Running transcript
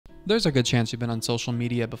There's a good chance you've been on social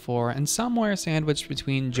media before, and somewhere sandwiched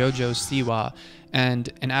between JoJo Siwa and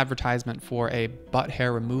an advertisement for a butt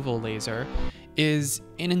hair removal laser is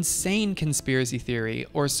an insane conspiracy theory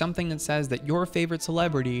or something that says that your favorite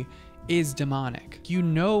celebrity is demonic. You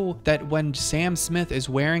know that when Sam Smith is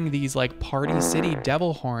wearing these like Party City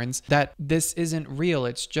devil horns, that this isn't real.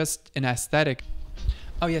 It's just an aesthetic.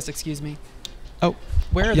 Oh yes, excuse me. Oh,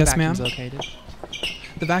 where are the vacuums located?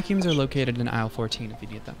 The vacuums are located in aisle 14 if you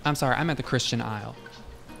need them. I'm sorry, I'm at the Christian aisle.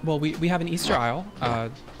 Well, we have an Easter aisle,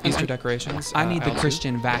 Easter decorations. I need the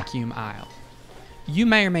Christian vacuum aisle. You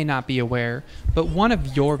may or may not be aware, but one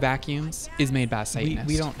of your vacuums is made by Satanists.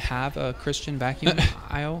 We don't have a Christian vacuum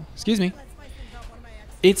aisle. Excuse me.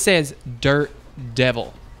 It says Dirt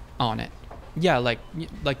Devil on it. Yeah, like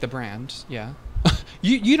the brand, yeah.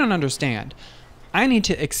 You don't understand. I need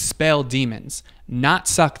to expel demons, not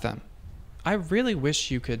suck them. I really wish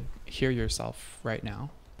you could hear yourself right now.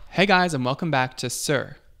 Hey guys, and welcome back to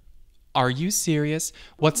Sir. Are you serious?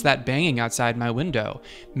 What's that banging outside my window?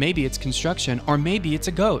 Maybe it's construction, or maybe it's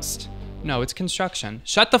a ghost. No, it's construction.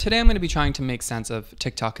 Shut the f. Today I'm going to be trying to make sense of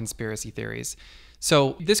TikTok conspiracy theories.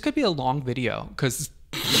 So this could be a long video, because...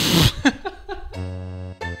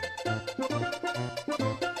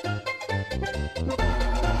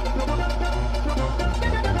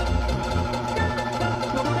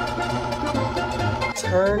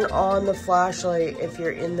 Turn on the flashlight if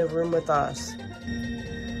you're in the room with us.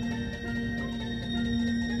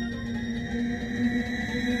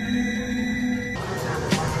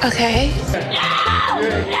 Okay.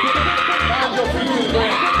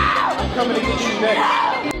 I'm coming to get you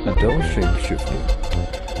next. Adult shapeshifter.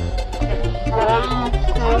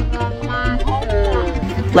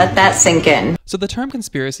 Let that sink in. So the term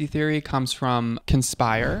conspiracy theory comes from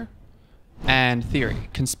conspire and theory.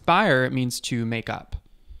 Conspire means to make up.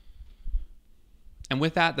 And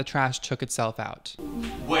with that, the trash took itself out.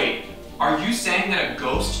 Wait, are you saying that a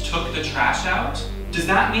ghost took the trash out? Does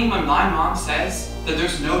that mean when my mom says that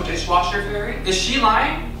there's no dishwasher fairy? Is she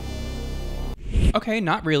lying? Okay,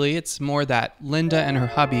 not really. It's more that Linda and her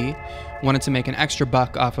hubby wanted to make an extra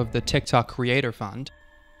buck off of the TikTok creator fund.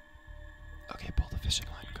 Okay, pull the fishing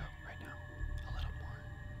line. Go right now. A little more.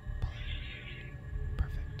 Pull it.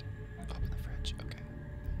 Perfect. Open the fridge. Okay.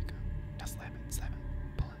 There you go. Now slam it.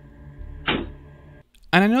 Pull it.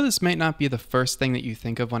 And I know this might not be the first thing that you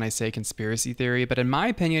think of when I say conspiracy theory, but in my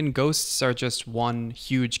opinion, ghosts are just one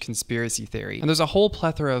huge conspiracy theory. And there's a whole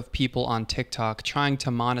plethora of people on TikTok trying to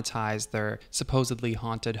monetize their supposedly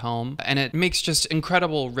haunted home. And it makes just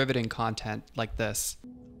incredible, riveting content like this.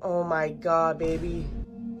 Oh my god, baby.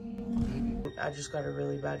 I just got a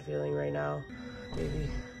really bad feeling right now, baby.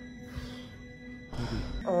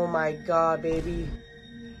 Oh my god, baby.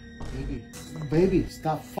 Baby,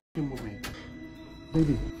 stop fucking with me.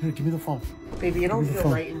 Baby, here, give me the phone. Baby, I don't feel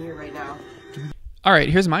right in here right now. All right,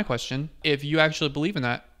 here's my question. If you actually believe in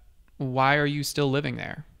that, why are you still living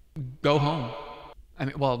there? Go home. I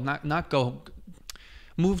mean, well, not go.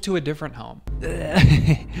 Move to a different home.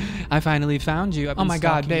 I finally found you. Oh my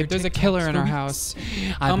god, babe, there's a killer in our house.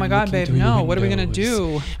 Oh my god, babe, no, what are we gonna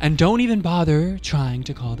do? And don't even bother trying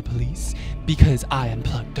to call the police because I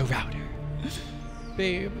unplugged the router.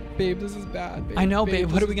 Babe, this is bad, babe. I know,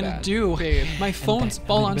 babe, what are we gonna do? Babe. My phone's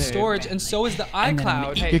full on storage, and so is the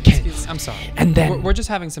iCloud. Hey, excuse me, I'm sorry. And then we're just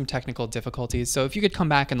having some technical difficulties, so if you could come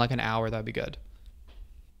back in like an hour, that'd be good.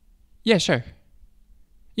 Yeah, sure.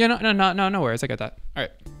 Yeah, no worries, I get that. All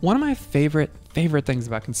right. One of my favorite things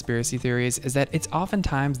about conspiracy theories is that it's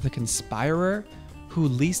oftentimes the conspirer who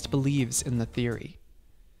least believes in the theory.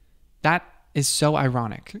 That is so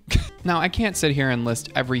ironic. Now, I can't sit here and list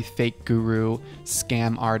every fake guru,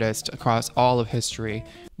 scam artist across all of history.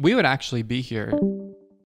 We would actually be here.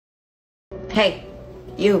 Hey,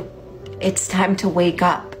 you. It's time to wake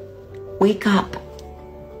up. Wake up.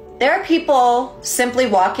 There are people simply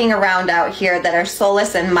walking around out here that are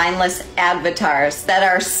soulless and mindless avatars that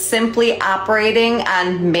are simply operating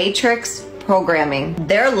on matrix programming.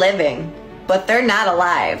 They're living, but they're not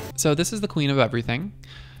alive. So this is the queen of everything.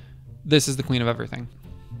 This is the queen of everything.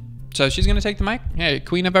 So she's gonna take the mic. Hey,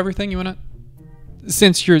 queen of everything, you wanna?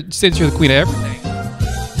 Since you're the queen of everything.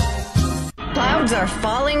 Clouds are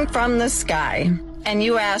falling from the sky, and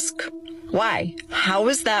you ask, why? How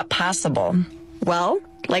is that possible? Well,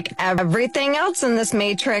 like everything else in this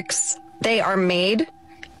matrix, they are made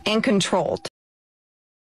and controlled.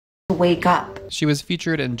 Wake up. She was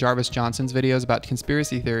featured in Jarvis Johnson's videos about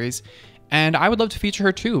conspiracy theories, and I would love to feature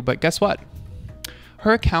her too, but guess what?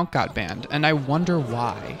 Her account got banned, and I wonder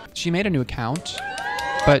why. She made a new account,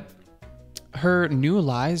 but her new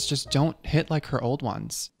lies just don't hit like her old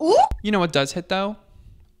ones. Ooh. You know what does hit though?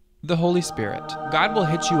 The Holy Spirit. God will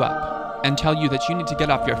hit you up and tell you that you need to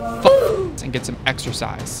get off your and get some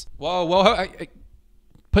exercise. Whoa.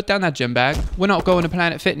 Put down that gym bag. We're not going to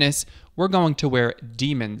Planet Fitness. We're going to where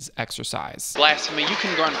demons exercise. Blasphemy, you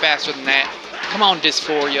can run faster than that. Come on,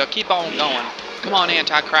 dysphoria, keep on going. Come on,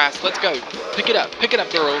 Antichrist, let's go. Pick it up,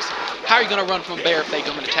 girls. How are you going to run from a bear if they're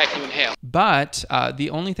going to attack you in hell? But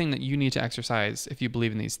the only thing that you need to exercise, if you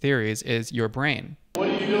believe in these theories, is your brain. What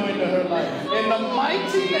are you doing to her life? In the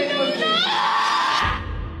mighty name of Jesus.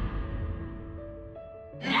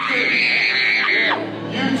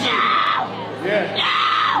 You too. Yeah.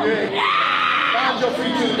 Find your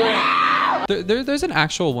feet to the ground. There's an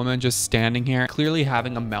actual woman just standing here, clearly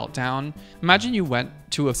having a meltdown. Imagine you went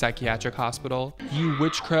to a psychiatric hospital. You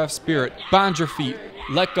witchcraft spirit, bind your feet,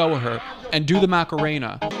 let go of her, and do the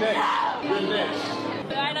Macarena.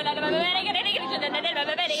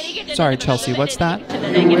 Sorry, Chelsea, what's that?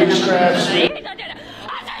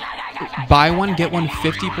 Buy one, get one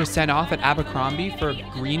 50% off at Abercrombie for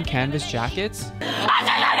green canvas jackets?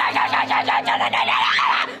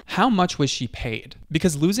 How much was she paid?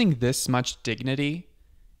 Because losing this much dignity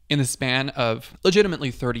in the span of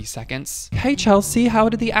legitimately 30 seconds. Hey Chelsea, how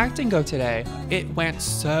did the acting go today? It went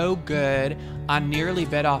so good, I nearly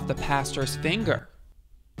bit off the pastor's finger.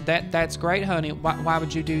 That's great, honey. Why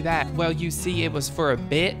would you do that? Well, you see, it was for a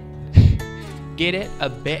bit. Get it? A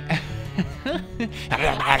bit.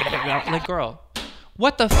 Like, girl,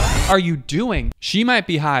 what the f are you doing? She might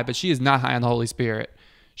be high, but she is not high on the Holy Spirit.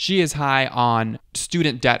 She is high on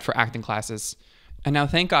student debt for acting classes. And now,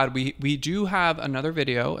 thank God, we do have another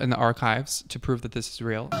video in the archives to prove that this is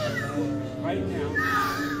real. Right now,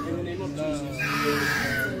 in the name of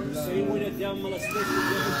Jesus, same way that devil molested you,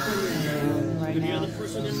 right now, the other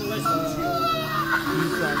person that molested you.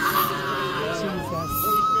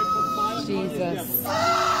 Jesus.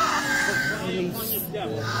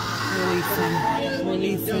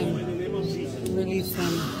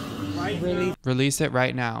 Release it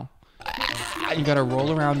right now. You gotta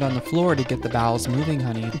roll around on the floor to get the bowels moving,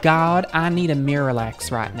 honey. God, I need a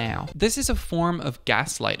Miralax right now. This is a form of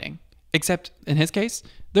gaslighting. Except, in his case,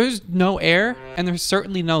 there's no air and there's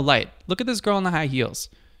certainly no light. Look at this girl in the high heels.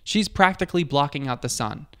 She's practically blocking out the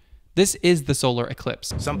sun. This is the solar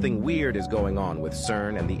eclipse. Something weird is going on with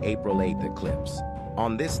CERN and the April 8th eclipse.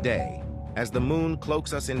 On this day, as the moon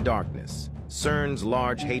cloaks us in darkness, CERN's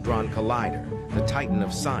Large Hadron Collider, the titan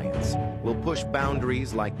of science, will push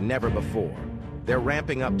boundaries like never before. They're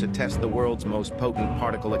ramping up to test the world's most potent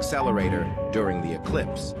particle accelerator during the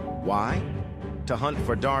eclipse. Why? To hunt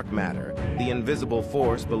for dark matter, the invisible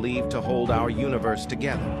force believed to hold our universe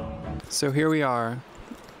together. So here we are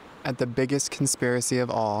at the biggest conspiracy of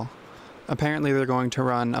all. Apparently they're going to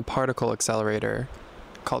run a particle accelerator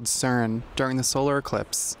called CERN during the solar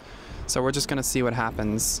eclipse. So we're just gonna see what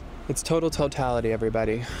happens. It's total totality,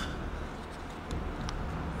 everybody.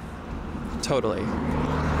 Totally.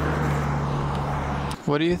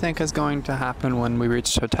 What do you think is going to happen when we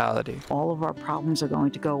reach totality? All of our problems are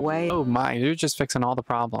going to go away. Oh my, you're just fixing all the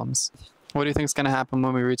problems. What do you think is going to happen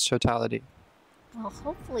when we reach totality? Well,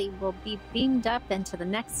 hopefully we'll be beamed up into the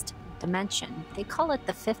next dimension. They call it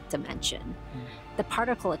the fifth dimension. The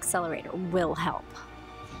particle accelerator will help.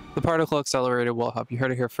 The particle accelerator will help. You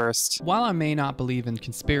heard it here first. While I may not believe in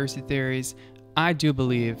conspiracy theories, I do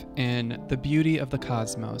believe in the beauty of the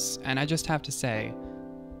cosmos. And I just have to say,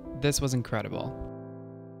 this was incredible.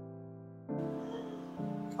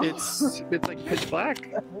 It's like pitch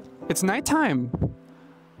black. It's nighttime.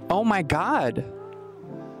 Oh my God.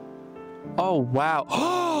 Oh wow.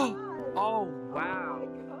 Oh wow.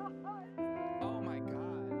 Oh my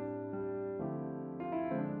God.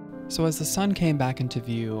 So as the sun came back into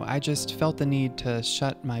view, I just felt the need to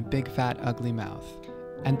shut my big fat ugly mouth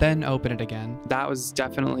and then open it again. That was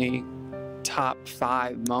definitely top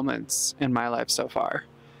 5 moments in my life so far.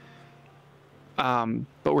 But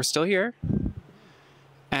we're still here.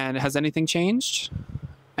 And has anything changed?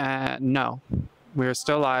 No, we're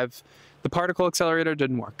still alive. The particle accelerator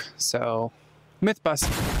didn't work, so myth bust.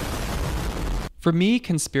 For me,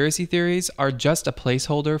 conspiracy theories are just a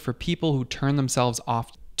placeholder for people who turn themselves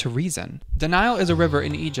off to reason. The Nile is a river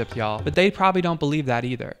in Egypt, y'all, but they probably don't believe that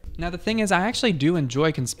either. Now, the thing is, I actually do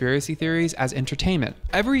enjoy conspiracy theories as entertainment.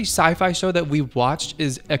 Every sci-fi show that we've watched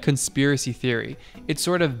is a conspiracy theory. It's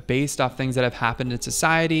sort of based off things that have happened in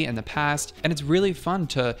society in the past, and it's really fun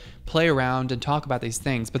to play around and talk about these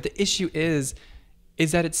things. But the issue is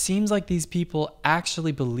that it seems like these people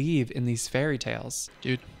actually believe in these fairy tales.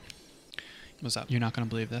 Dude, what's up? You're not gonna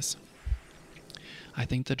believe this. I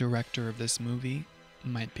think the director of this movie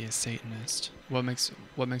might be a Satanist. What makes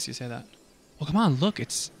you say that? Well, come on, look,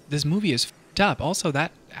 this movie is up. Also,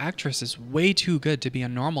 that actress is way too good to be a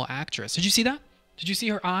normal actress. Did you see that? Did you see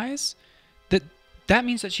her eyes? That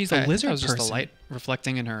means that she's a lizard person. Just the light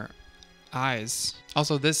reflecting in her eyes.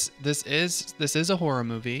 Also, this is a horror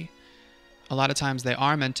movie. A lot of times they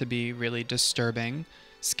are meant to be really disturbing,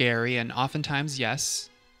 scary, and oftentimes, yes,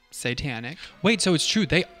 satanic. Wait, so it's true.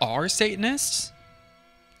 They are Satanists?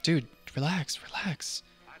 Dude, relax.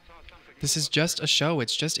 This is just a show.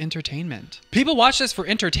 It's just entertainment. People watch this for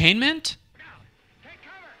entertainment?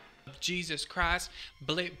 Jesus Christ,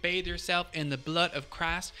 bathe yourself in the blood of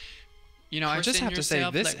Christ. You know, I just have to say,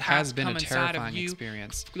 this has been a terrifying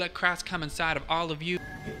experience. Let Christ come inside of all of you.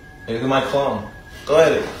 Hey, look at my clone. Go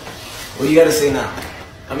ahead. What do you gotta say now?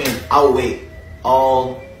 I mean, I'll wait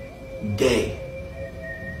all day.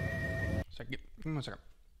 Give me 1 second.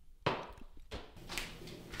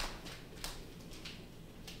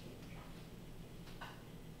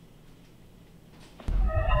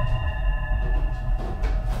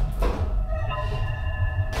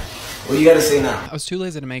 What do you gotta say now? I was too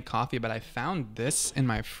lazy to make coffee, but I found this in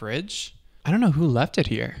my fridge. I don't know who left it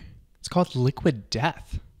here. It's called Liquid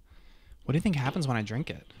Death. What do you think happens when I drink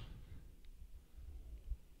it?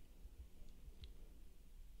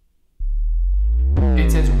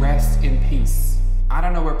 It says rest in peace. I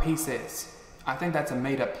don't know where peace is. I think that's a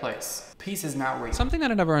made-up place. Peace is not real. Something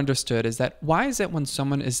that I never understood is that why is it when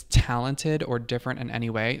someone is talented or different in any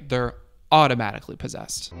way, they're automatically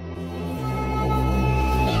possessed?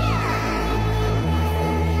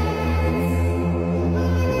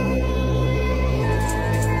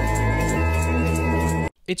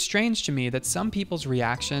 It's strange to me that some people's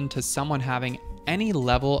reaction to someone having any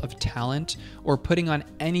level of talent or putting on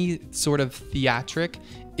any sort of theatric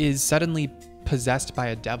is suddenly possessed by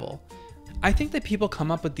a devil. I think that people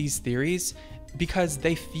come up with these theories because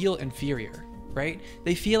they feel inferior, right?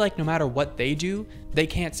 They feel like no matter what they do, they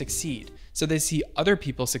can't succeed. So they see other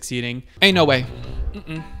people succeeding. Ain't no way.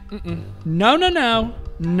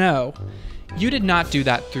 No. You did not do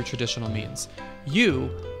that through traditional means. You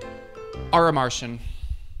are a Martian.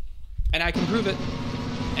 And I can prove it.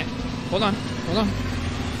 And hold on.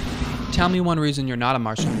 Tell me one reason you're not a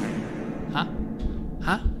Martian.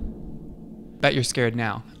 Huh? Bet you're scared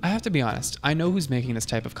now. I have to be honest. I know who's making this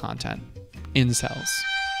type of content. Incels.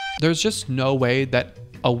 There's just no way that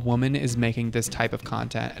a woman is making this type of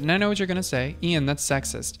content. And I know what you're gonna say. Ian, that's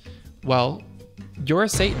sexist. Well, you're a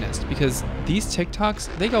Satanist because these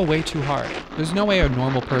TikToks, they go way too hard. There's no way a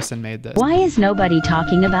normal person made this. Why is nobody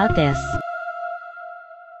talking about this?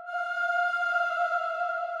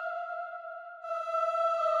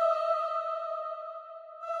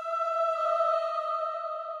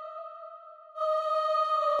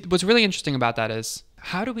 What's really interesting about that is,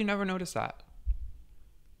 how do we never notice that?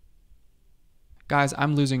 Guys,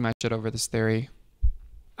 I'm losing my shit over this theory.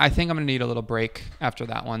 I think I'm gonna need a little break after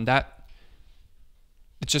that one.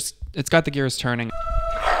 It's got the gears turning.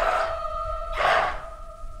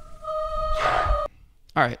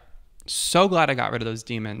 All right, so glad I got rid of those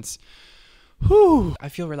demons. Whew, I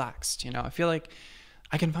feel relaxed, you know? I feel like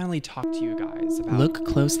I can finally talk to you guys about... Look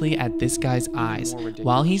closely at this guy's eyes.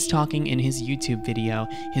 While he's talking in his YouTube video,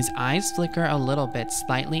 his eyes flicker a little bit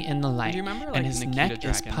slightly in the light, and his neck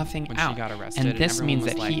is puffing out, and this means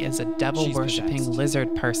that he is a devil-worshipping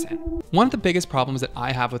lizard person. One of the biggest problems that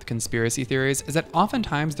I have with conspiracy theories is that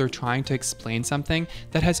oftentimes they're trying to explain something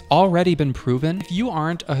that has already been proven. If you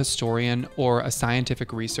aren't a historian or a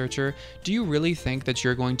scientific researcher, do you really think that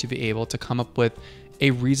you're going to be able to come up with a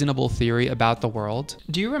reasonable theory about the world?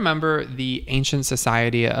 Do you remember the ancient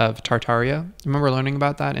society of Tartaria? Remember learning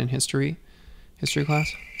about that in history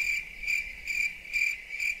class?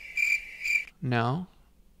 No?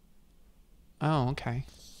 Oh, okay.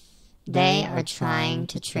 They are trying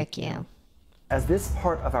to trick you. As this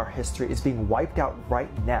part of our history is being wiped out right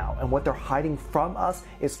now, and what they're hiding from us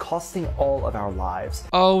is costing all of our lives.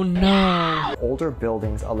 Oh no! Older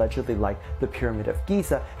buildings, allegedly like the Pyramid of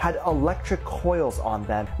Giza, had electric coils on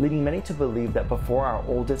them, leading many to believe that before our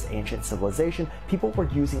oldest ancient civilization, people were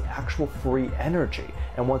using actual free energy.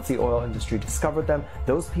 And once the oil industry discovered them,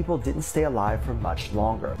 those people didn't stay alive for much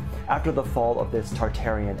longer. After the fall of this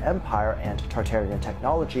Tartarian Empire and Tartarian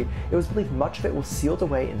technology, it was believed much of it was sealed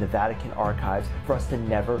away in the Vatican archives for us to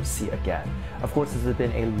never see again. Of course, this has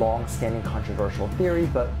been a long-standing controversial theory,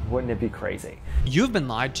 but wouldn't it be crazy? You've been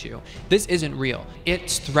lied to. This isn't real.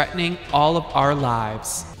 It's threatening all of our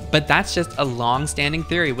lives. But that's just a long-standing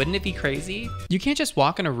theory. Wouldn't it be crazy? You can't just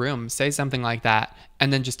walk in a room, say something like that,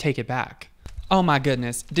 and then just take it back. Oh my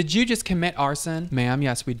goodness, did you just commit arson? Ma'am,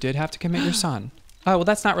 yes, we did have to commit your son. Oh, well,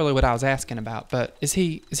 that's not really what I was asking about, but is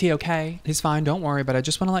he okay? He's fine, don't worry, but I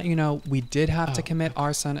just want to let you know we did have to commit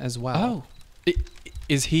arson as well. Oh,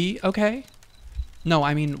 Is he okay? No,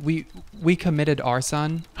 I mean, we committed our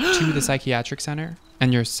son to the psychiatric center,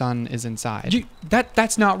 and your son is inside.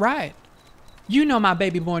 That's not right. You know my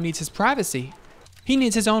baby boy needs his privacy. He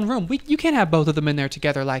needs his own room. You can't have both of them in there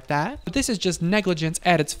together like that. But this is just negligence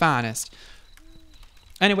at its finest.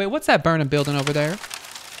 Anyway, what's that burning building over there?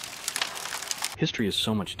 History is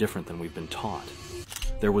so much different than we've been taught.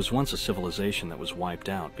 There was once a civilization that was wiped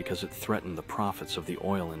out because it threatened the profits of the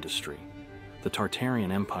oil industry. The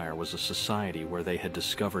Tartarian Empire was a society where they had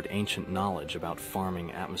discovered ancient knowledge about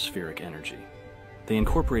farming atmospheric energy. They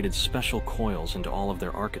incorporated special coils into all of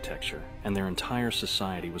their architecture, and their entire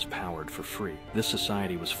society was powered for free. This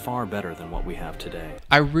society was far better than what we have today.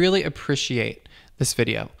 I really appreciate this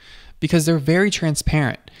video because they're very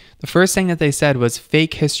transparent. The first thing that they said was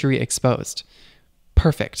fake history exposed.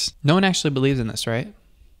 Perfect. No one actually believes in this, right?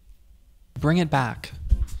 Bring it back.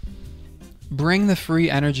 Bring the free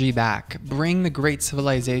energy back. Bring the great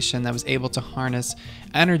civilization that was able to harness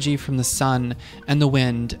energy from the sun and the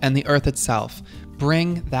wind and the earth itself.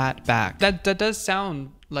 Bring that back. That does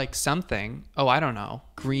sound like something. Oh, I don't know.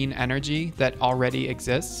 Green energy that already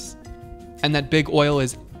exists and that big oil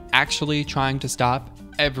is actually trying to stop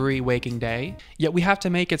every waking day. Yet we have to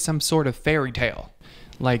make it some sort of fairy tale.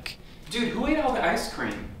 Like, dude, who ate all the ice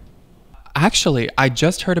cream? Actually, I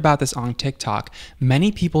just heard about this on TikTok.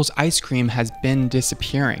 Many people's ice cream has been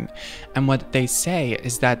disappearing. And what they say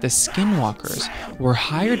is that the skinwalkers were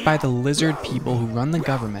hired by the lizard people who run the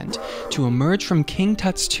government to emerge from King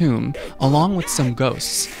Tut's tomb along with some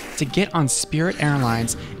ghosts to get on Spirit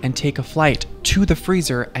Airlines and take a flight to the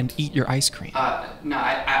freezer and eat your ice cream. No,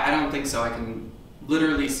 I don't think so. I can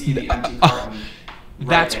literally see the empty carton.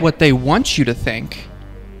 That's what they want you to think.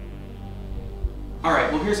 All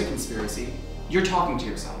right, well, here's a conspiracy. You're talking to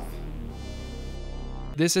yourself.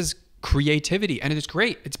 This is creativity, and it's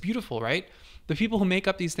great. It's beautiful, right? The people who make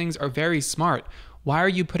up these things are very smart. Why are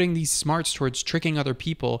you putting these smarts towards tricking other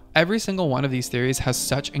people? Every single one of these theories has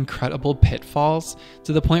such incredible pitfalls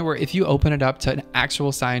to the point where if you open it up to an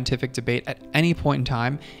actual scientific debate at any point in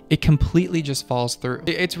time, it completely just falls through.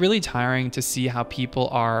 It's really tiring to see how people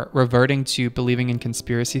are reverting to believing in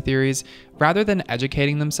conspiracy theories rather than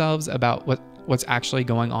educating themselves about what's actually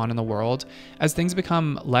going on in the world. As things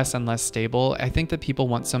become less and less stable, I think that people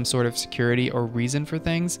want some sort of security or reason for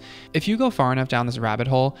things. If you go far enough down this rabbit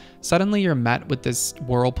hole, suddenly you're met with this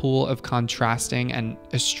whirlpool of contrasting and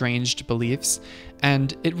estranged beliefs,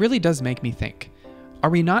 and it really does make me think,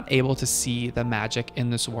 are we not able to see the magic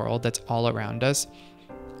in this world that's all around us?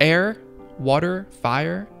 Air, water,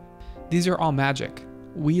 fire, these are all magic.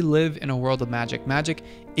 We live in a world of magic. Magic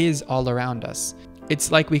is all around us. It's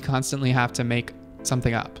like we constantly have to make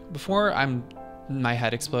something up. Before my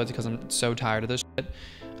head explodes because I'm so tired of this shit,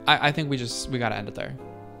 I think we gotta end it there.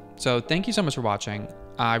 So thank you so much for watching.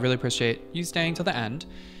 I really appreciate you staying till the end,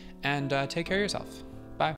 and take care of yourself.